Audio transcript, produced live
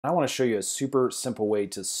I want to show you a super simple way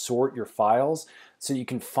to sort your files so you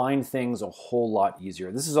can find things a whole lot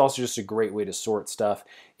easier. This is also just a great way to sort stuff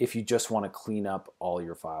if you just want to clean up all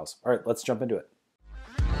your files. All right, let's jump into it.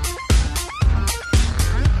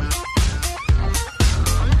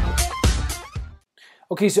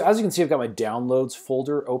 Okay, so as you can see, I've got my downloads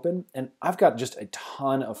folder open, and I've got just a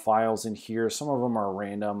ton of files in here. Some of them are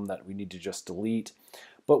random that we need to just delete.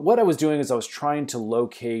 But what I was doing is I was trying to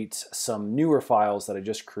locate some newer files that I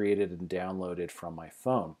just created and downloaded from my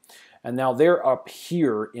phone. And now they're up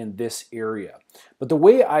here in this area. But the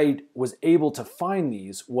way I was able to find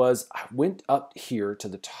these was I went up here to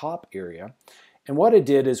the top area. And what I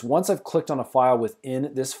did is once I've clicked on a file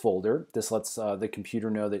within this folder, this lets the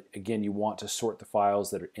computer know that, again, you want to sort the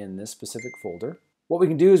files that are in this specific folder. What we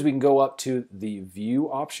can do is we can go up to the View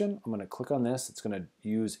option. I'm going to click on this. It's going to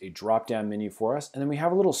use a drop-down menu for us. And then we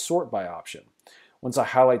have a little Sort By option. Once I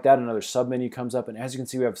highlight that, another sub-menu comes up. And as you can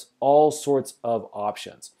see, we have all sorts of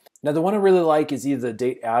options. Now, the one I really like is either the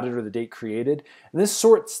date added or the date created. And this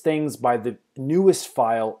sorts things by the newest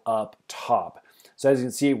file up top. So as you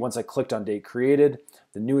can see, once I clicked on date created,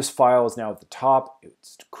 the newest file is now at the top.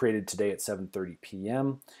 It's created today at 7:30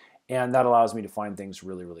 p.m. And that allows me to find things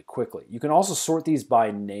really, really quickly. You can also sort these by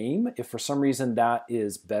name if for some reason that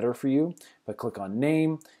is better for you. If I click on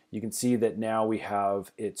name, you can see that now we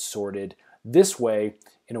have it sorted this way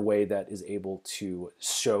in a way that is able to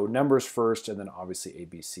show numbers first and then obviously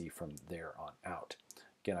ABC from there on out.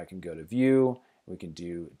 Again, I can go to view. We can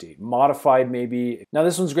do date modified maybe. Now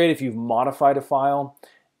this one's great if you've modified a file.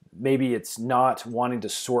 Maybe it's not wanting to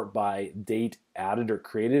sort by date added or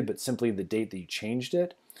created, but simply the date that you changed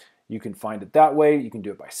it. You can find it that way. You can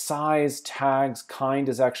do it by size, tags, kind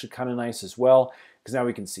is actually kind of nice as well, because now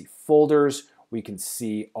we can see folders. We can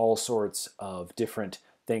see all sorts of different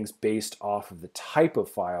things based off of the type of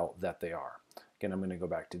file that they are. Again, I'm going to go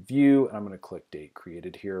back to view and I'm going to click date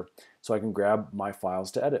created here so I can grab my files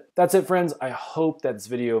to edit. That's it, friends. I hope that this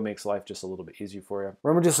video makes life just a little bit easier for you.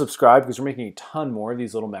 Remember to subscribe because we're making a ton more of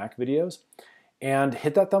these little Mac videos, and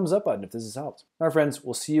hit that thumbs up button if this has helped. All right, friends,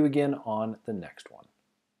 we'll see you again on the next one.